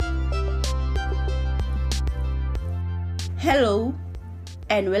Hello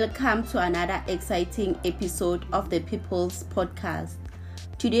and welcome to another exciting episode of the People's Podcast.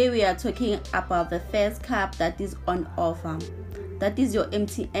 Today we are talking about the first cup that is on offer. That is your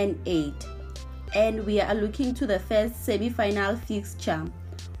MTN 8. And we are looking to the first semi-final fixture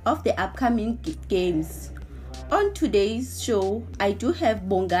of the upcoming games. On today's show, I do have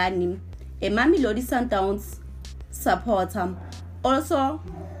Bongani, a Mamelodi Sundowns supporter, also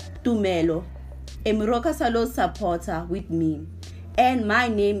Tumelo, a Moroka Swallows supporter with me. And my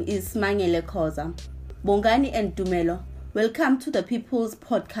name is Mangele Khoza. Bongani and Tumelo, welcome to the People's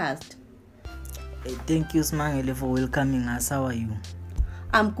Podcast. Thank you, Smangele, for welcoming us. How are you?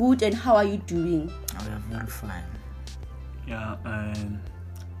 I'm good, and how are you doing? We are very fine. Yeah,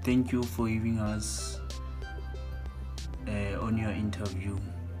 thank you for having us on your interview.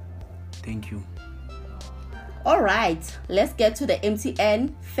 Thank you. Alright, let's get to the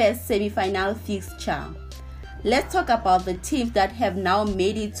MTN first semi-final fixture. Let's talk about the teams that have now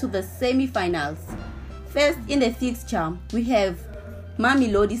made it to the semi-finals. First in the fixture, we have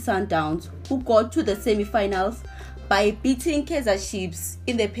Mamelodi Sundowns, who got to the semi-finals by beating Kaizer Chiefs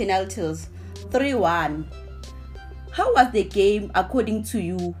in the penalties 3-1. How was the game according to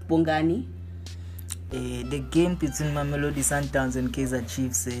you, Bongani? The game between Mamelodi Sundowns and Kaizer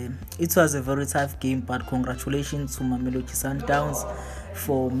Chiefs, it was a very tough game, but congratulations to Mamelodi Sundowns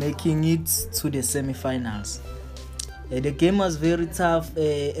for making it to the semi-finals. The game was very tough,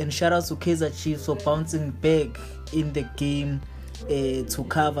 and shout out to Kaizer Chiefs for bouncing back in the game to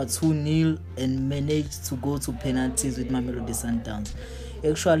cover 2-0 and managed to go to penalties with Mamelodi Sundowns.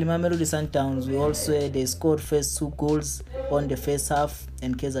 Actually, Mamelodi Sundowns, they scored first 2 goals on the first half,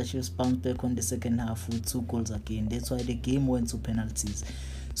 and Kaizer Chiefs bounced back on the second half with 2 goals again. That's why the game went to penalties.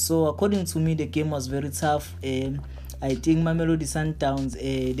 So according to me, the game was very tough. I think Mamelodi Sundowns,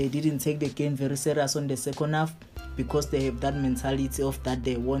 they didn't take the game very serious on the second half because they have that mentality of that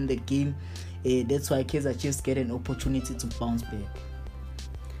they won the game. That's why Kaizer Chiefs get an opportunity to bounce back.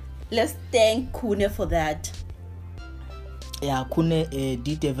 Let's thank Kune for that. Yeah, Kune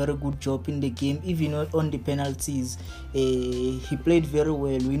did a very good job in the game, even on the penalties. He played very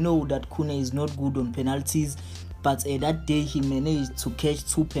well. We know that Kune is not good on penalties, but that day he managed to catch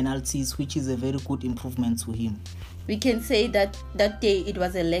 2 penalties, which is a very good improvement to him. We can say that day it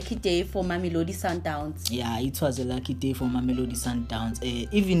was a lucky day for Mamelodi Sundowns. Yeah, it was a lucky day for Mamelodi Sundowns.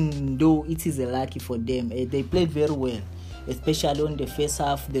 Even though it is a lucky for them, they played very well. Especially on the first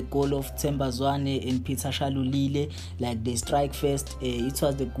half, the goal of Themba Zwane and Peter Shalulile, like they strike first, it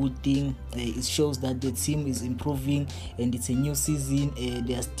was a good thing. It shows that the team is improving and it's a new season.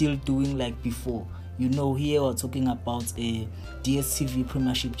 They are still doing like before. Here we're talking about DStv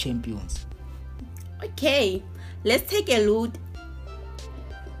Premiership champions. Okay, let's take a look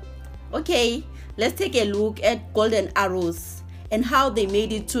at Golden Arrows and how they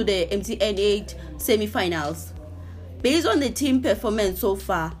made it to the MTN 8 semi-finals. Based on the team performance so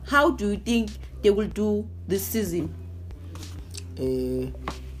far, how do you think they will do this season?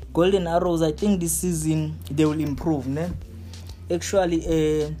 Golden Arrows, I think this season they will improve.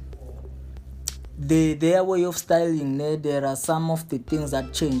 Actually, their way of styling, there are some of the things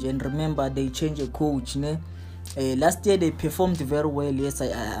that change. And remember, they change a coach. Last year they performed very well. Yes,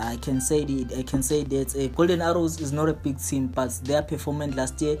 I can say that. Golden Arrows is not a big team, but their performance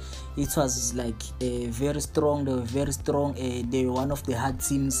last year, it was like very strong. They were very strong. They were one of the hard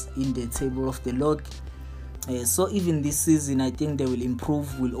teams in the table of the log. So even this season, I think they will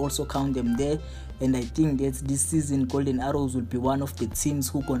improve. We'll also count them there. And I think that this season, Golden Arrows will be one of the teams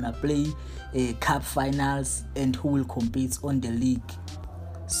who gonna play cup finals and who will compete on the league.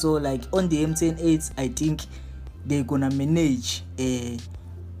 So like on the MTN 8, I think they're gonna manage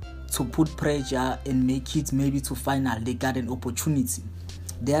to put pressure and make it maybe to final. They got an opportunity.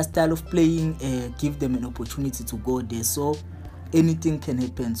 Their style of playing give them an opportunity to go there. So anything can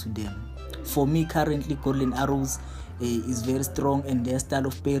happen to them. For me, currently, Golden Arrows is very strong, and their style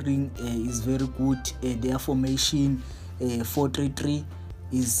of pairing is very good. Their formation 4-3-3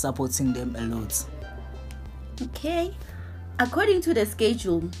 is supporting them a lot. Okay. According to the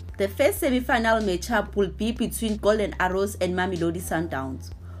schedule, the first semi-final matchup will be between Golden Arrows and Mamelodi Sundowns.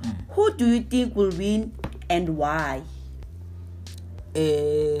 Who do you think will win and why?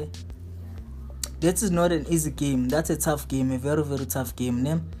 That is not an easy game. That's a tough game, a very, very tough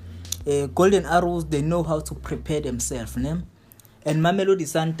game. Golden Arrows, they know how to prepare themselves. And Mamelodi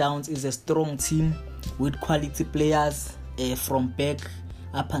Sundowns is a strong team with quality players from back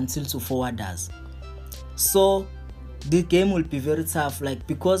up until to forwarders. So the game will be very tough,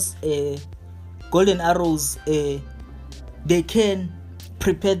 because Golden Arrows, they can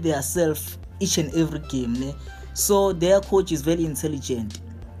prepare themselves each and every game. So their coach is very intelligent.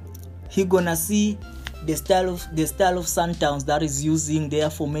 He gonna see the style of Sundowns that is using their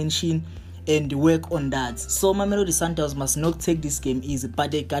formation and work on that. So Mamelodi Sundowns must not take this game easy,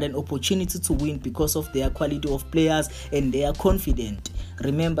 but they got an opportunity to win because of their quality of players and they are confident.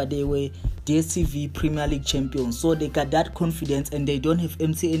 Remember, they were DStv Premier League champions, so they got that confidence and they don't have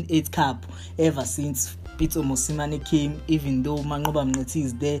MTN 8 Cup ever since Pitso Mosimane came. Even though Manqoba Mnqethi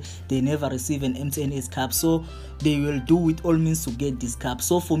is there, they never receive an MTN 8 Cup, so they will do with all means to get this cup.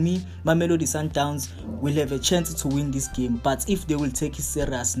 So for me, Mamelodi Sundowns will have a chance to win this game, but if they will take it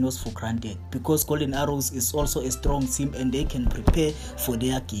serious, not for granted, because Golden Arrows is also a strong team and they can prepare for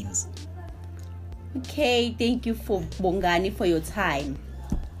their games. Okay, thank you for Bongani for your time.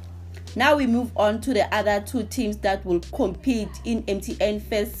 Now we move on to the other two teams that will compete in MTN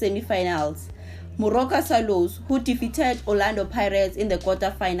first semi-finals. Moroka Swallows, who defeated Orlando Pirates in the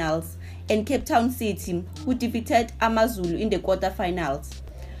quarterfinals, and Cape Town City, who defeated AmaZulu in the quarterfinals.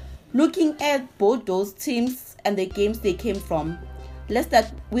 Looking at both those teams and the games they came from, let's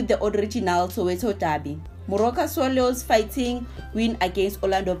start with the original Soweto Derby. Moroka Swallows fighting win against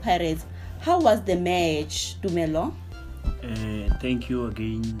Orlando Pirates. How was the match, Dumelo? Thank you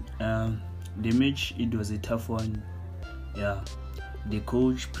again. The match, it was a tough one. Yeah, the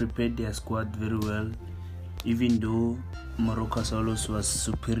coach prepared their squad very well, even though Moroka Swallows was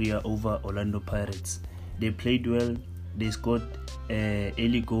superior over Orlando Pirates. They played well. They scored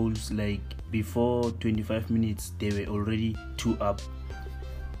early goals, like before 25 minutes they were already 2 up.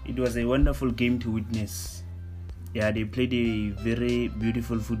 It was a wonderful game to witness. Yeah, they played a very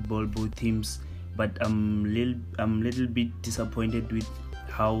beautiful football, both teams, but I'm little bit disappointed with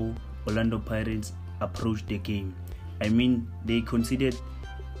how Orlando Pirates approached the game. I mean, they conceded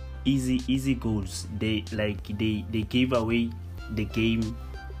easy goals. They gave away the game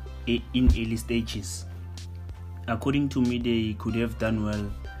in early stages. According to me, they could have done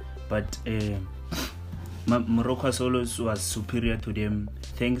well, but Moroka Swallows was superior to them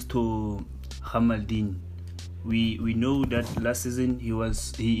thanks to Hamaldin. We know that last season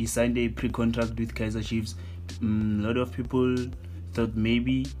he signed a pre-contract with Kaizer Chiefs. A lot of people thought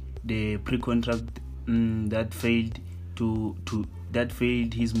maybe the pre-contract that failed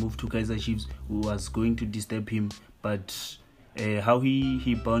his move to Kaizer Chiefs was going to disturb him, but how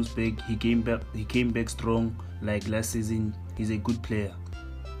he bounced back, he came back strong like last season. He's a good player.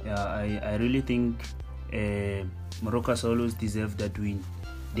 I really think Moroka Swallows deserved that win.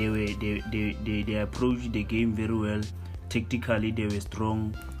 They approached the game very well. Tactically, they were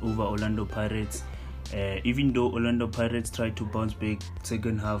strong over Orlando Pirates. Even though Orlando Pirates tried to bounce back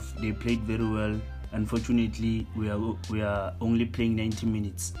second half, they played very well. Unfortunately, we are only playing 90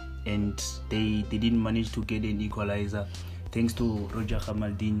 minutes and they didn't manage to get an equalizer. Thanks to Roger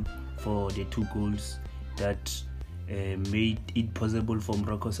Hamaldin for the 2 goals that made it possible for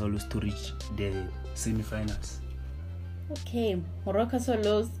Moroka Swallows to reach the semi-finals. Okay, Moroka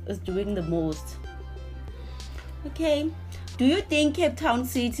Swallows is doing the most. Okay, do you think Cape Town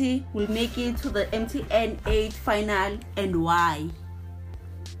City will make it to the MTN 8 final, and why?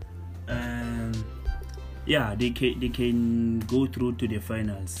 Yeah, they can go through to the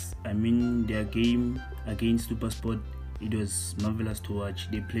finals. I mean, their game against SuperSport, it was marvelous to watch.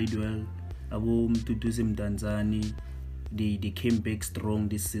 They played well. Abo Mtutuzi Mdanzani, they came back strong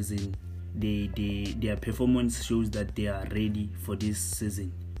this season. Their performance shows that they are ready for this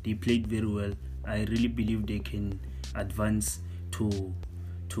season. They played very well. I really believe they can advance to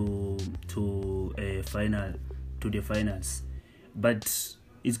the finals. But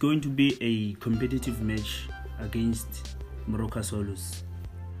it's going to be a competitive match against Moroka Swallows.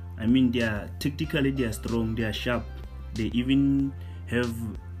 I mean, they are strong, they are sharp. They even have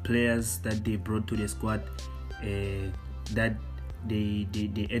players that they brought to the squad that they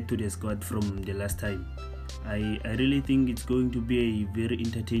add to the squad from the last time. I really think it's going to be a very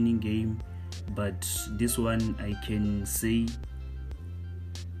entertaining game, but this one I can say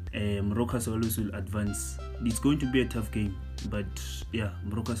Moroka Swallows will advance. It's going to be a tough game, but yeah,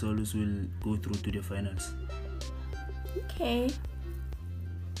 Moroka Swallows will go through to the finals. Okay.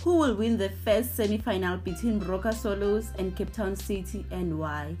 Who will win the first semi-final between Moroka Swallows and Cape Town City, and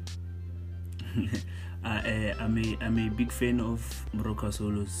why? I'm a big fan of Moroka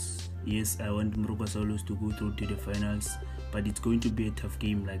Swallows. Yes, I want Moroka Swallows to go through to the finals, but it's going to be a tough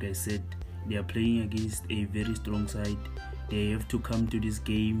game. Like I said, they are playing against a very strong side. They have to come to this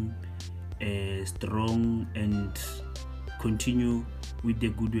game strong and continue with the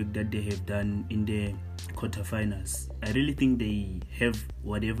good work that they have done in the quarterfinals. I really think they have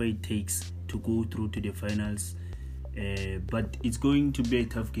whatever it takes to go through to the finals, but it's going to be a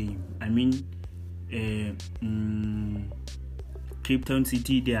tough game. I mean, Cape Town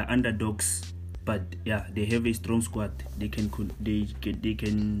City, they are underdogs, but yeah, they have a strong squad. They can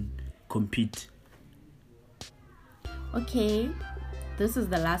compete. Okay, this is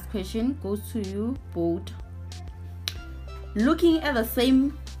the last question. Goes to you both. Looking at the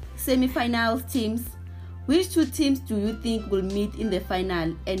same semi-finals teams, which two teams do you think will meet in the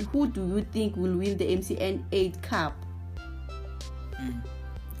final, and who do you think will win the MTN 8 Cup?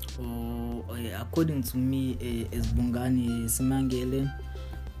 According to me, as Bongani Simangele,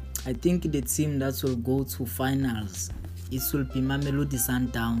 I think the team that will go to finals, it will be Mamelodi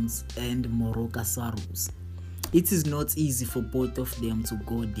Sundowns and Moroka Swallows. It is not easy for both of them to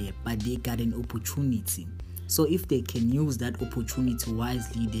go there, but they got an opportunity. So if they can use that opportunity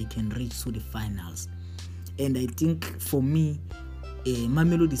wisely, they can reach to the finals. And I think for me,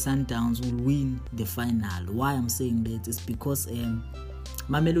 Mamelodi Sundowns will win the final. Why I'm saying that is because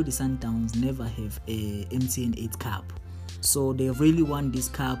Mamelodi Sundowns never have a MTN 8 Cup. So they really want this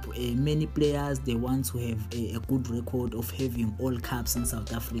cup. Many players, they want to have a good record of having all cups in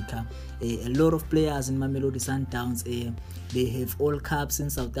South Africa. A lot of players in Mamelodi Sundowns, they have all cups in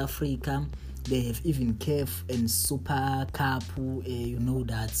South Africa. They have even CAF and Super Cup, you know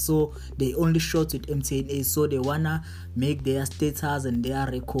that. So they only shot with MTN 8. So they wanna make their status and their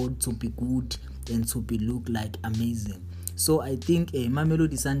record to be good and to be look like amazing. So I think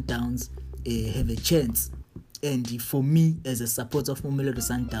Mamelodi Sundowns have a chance. And for me, as a supporter of Mamelodi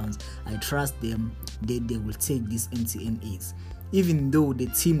Sundowns, I trust them that they will take this MTN 8. Even though the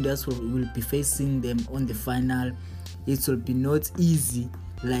team that will be facing them on the final, it will be not easy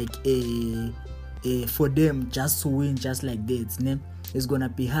like for them just to win just like that. It's gonna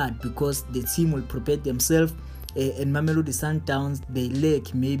be hard because the team will prepare themselves. And Mamelodi Sundowns, they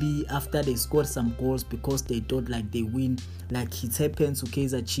lack maybe after they scored some goals because they thought like they win, like it happened to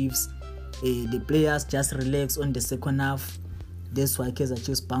Kaizer Chiefs. The players just relax on the second half. That's why Kaizer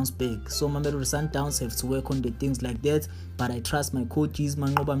Chiefs bounce back. So Mamelodi Sundowns have to work on the things like that. But I trust my coaches,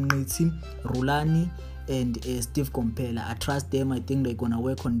 Mangoba Mniti, Rulani, and Steve Kompela. I trust them. I think they're gonna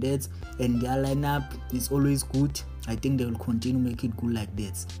work on that. And their lineup is always good. I think they will continue make it good like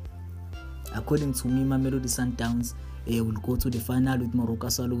that. According to me, Mamelodi Sundowns will go to the final with Moroka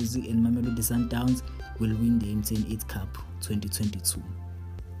Swallows, and Mamelodi Sundowns will win the MTN 8 Cup 2022.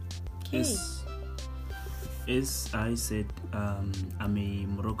 As I said, I'm a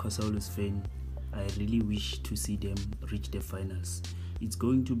Moroka Swallows fan. I really wish to see them reach the finals. It's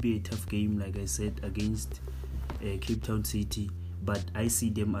going to be a tough game, like I said, against Cape Town City, but I see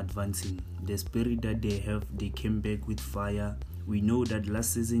them advancing. The spirit that they have, they came back with fire. We know that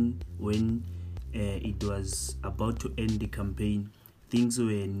last season when it was about to end the campaign, things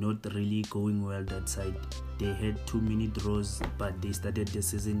were not really going well that side. They had too many draws, but they started the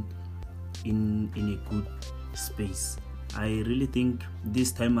season in a good space. I really think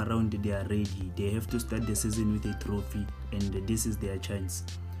this time around they are ready. They have to start the season with a trophy, and this is their chance.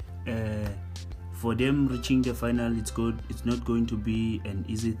 For them reaching the final, it's good. It's not going to be an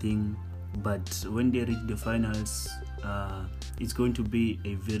easy thing, but when they reach the finals, it's going to be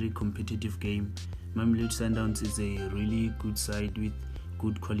a very competitive game. Mamelodi Sundowns is a really good side with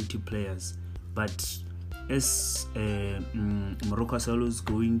good quality players, but as Moroka Swallows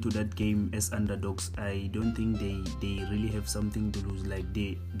going to that game as underdogs, I don't think they really have something to lose. Like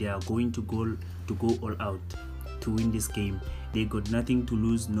they are going to go all out to win this game. They got nothing to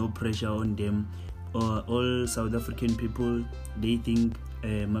lose, no pressure on them. All South African people, they think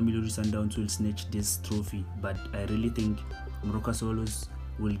Mamelodi Sundowns will snatch this trophy, but I really think Moroka Swallows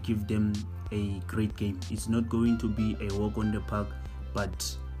will give them a great game. It's not going to be a walk on the park,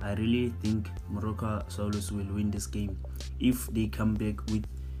 but I really think Moroka Swallows will win this game if they come back with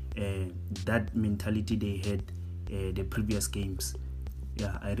that mentality they had the previous games.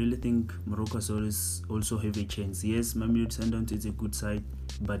 Yeah, I really think Moroka Swallows also have a chance. Yes, Mamelodi Sundowns is a good side,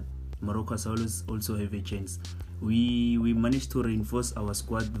 but Moroka Swallows also have a chance. We managed to reinforce our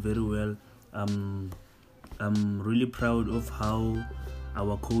squad very well. I'm really proud of how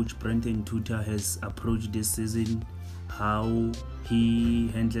our coach Brenton Tuta has approached this season, how he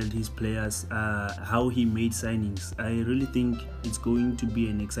handled his players, how he made signings. I really think it's going to be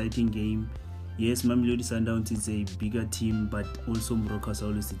an exciting game. Yes, Mamelodi Sundowns is a bigger team, but also Moroka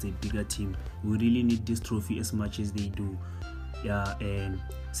Swallows is a bigger team. We really need this trophy as much as they do. Yeah, and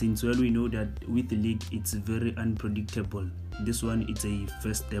since we know that with the league it's very unpredictable, this one is a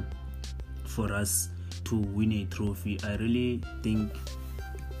first step for us to win a trophy. I really think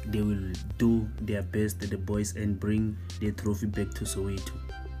they will do their best, the boys, and bring the trophy back to Soweto.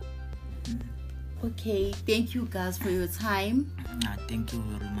 Okay, thank you guys for your time. Thank you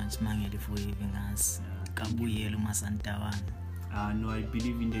very much, Mangeli, for having us. Kabuyelo Masantawan. No, I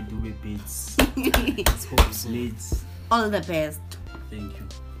believe in the Dube Bates. Let's hope so. Leeds. All the best. Thank you.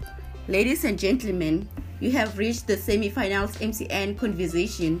 Ladies and gentlemen, you have reached the semi-finals MCN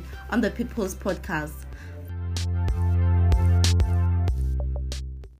conversation on the People's Podcast.